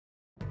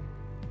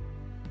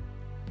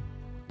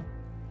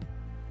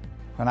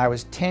When I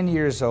was 10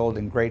 years old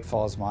in Great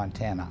Falls,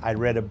 Montana, I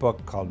read a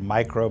book called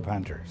Microbe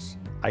Hunters.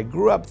 I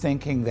grew up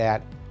thinking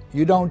that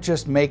you don't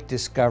just make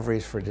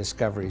discoveries for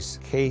discovery's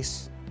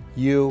case,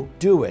 you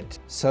do it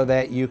so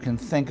that you can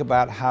think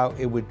about how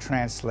it would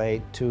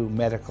translate to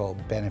medical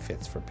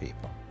benefits for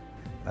people.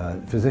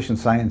 Physician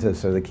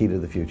scientists are the key to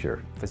the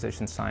future.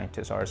 Physician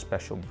scientists are a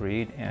special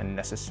breed and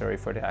necessary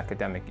for the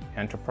academic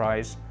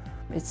enterprise.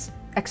 It's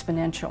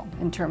exponential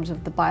in terms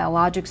of the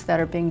biologics that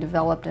are being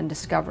developed and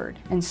discovered.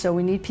 And so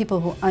we need people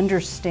who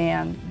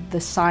understand the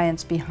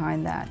science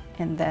behind that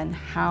and then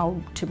how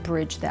to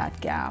bridge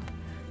that gap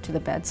to the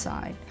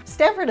bedside.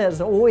 Stanford has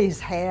always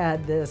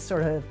had this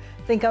sort of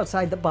think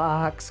outside the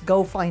box,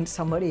 go find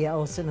somebody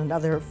else in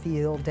another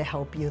field to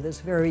help you, this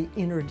very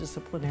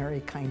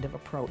interdisciplinary kind of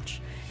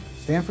approach.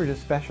 Stanford is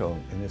special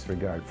in this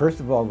regard. First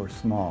of all, we're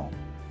small.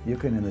 You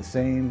can, in the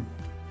same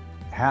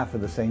half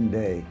of the same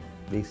day,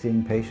 be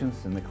seeing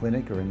patients in the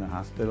clinic or in the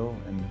hospital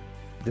and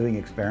doing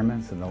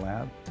experiments in the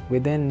lab.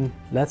 Within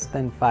less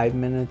than 5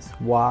 minutes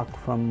walk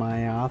from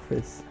my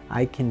office,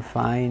 I can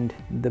find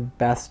the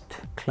best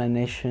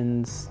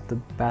clinicians, the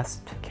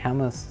best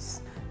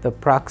chemists. The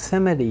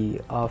proximity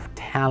of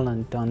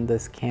talent on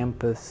this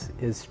campus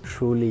is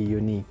truly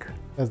unique.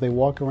 As they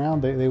walk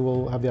around, they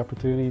will have the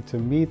opportunity to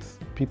meet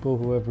people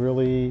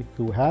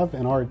who have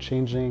and are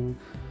changing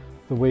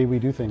the way we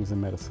do things in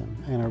medicine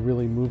and are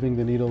really moving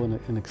the needle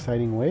in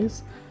exciting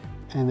ways,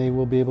 and they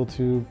will be able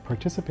to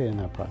participate in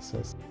that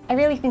process. I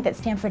really think that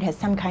Stanford has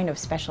some kind of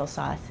special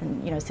sauce,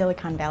 and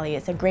Silicon Valley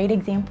is a great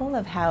example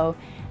of how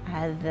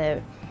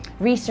the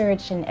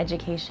research and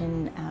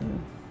education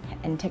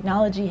and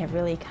technology have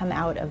really come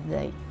out of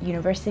the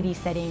university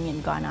setting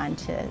and gone on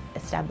to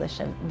establish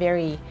a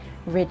very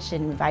rich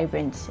and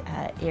vibrant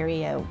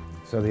area.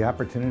 So the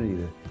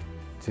opportunity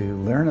to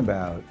learn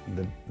about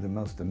the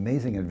most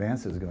amazing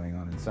advances going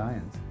on in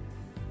science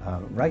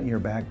right in your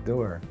back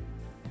door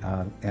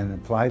and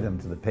apply them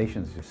to the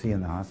patients you see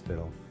in the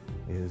hospital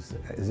is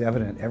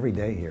evident every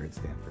day here at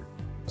Stanford.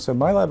 So in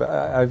my lab,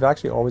 I've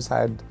actually always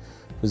had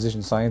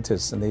physician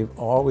scientists, and they've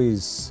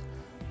always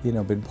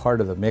been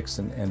part of the mix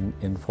and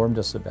informed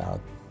us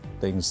about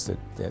things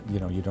that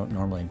you don't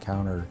normally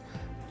encounter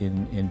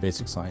in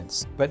basic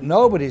science. But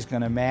nobody's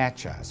going to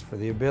match us for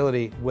the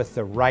ability with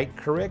the right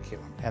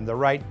curriculum and the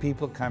right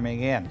people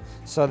coming in,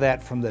 so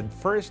that from the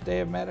first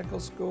day of medical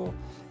school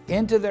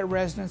into their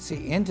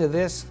residency, into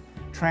this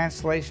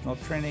translational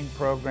training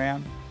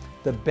program,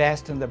 the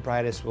best and the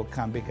brightest will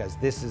come, because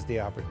this is the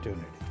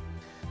opportunity.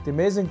 The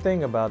amazing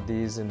thing about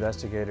these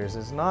investigators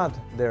is not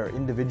their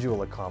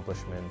individual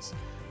accomplishments,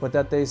 but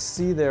that they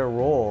see their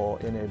role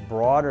in a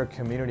broader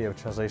community of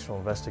translational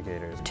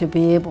investigators. To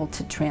be able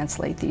to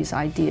translate these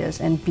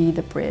ideas and be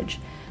the bridge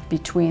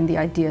between the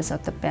ideas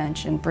at the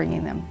bench and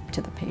bringing them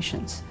to the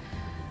patients.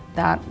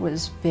 That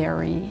was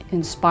very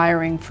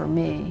inspiring for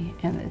me,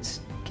 and it's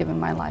given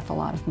my life a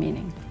lot of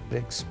meaning.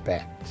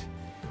 Expect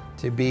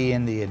to be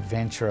in the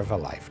adventure of a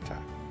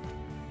lifetime.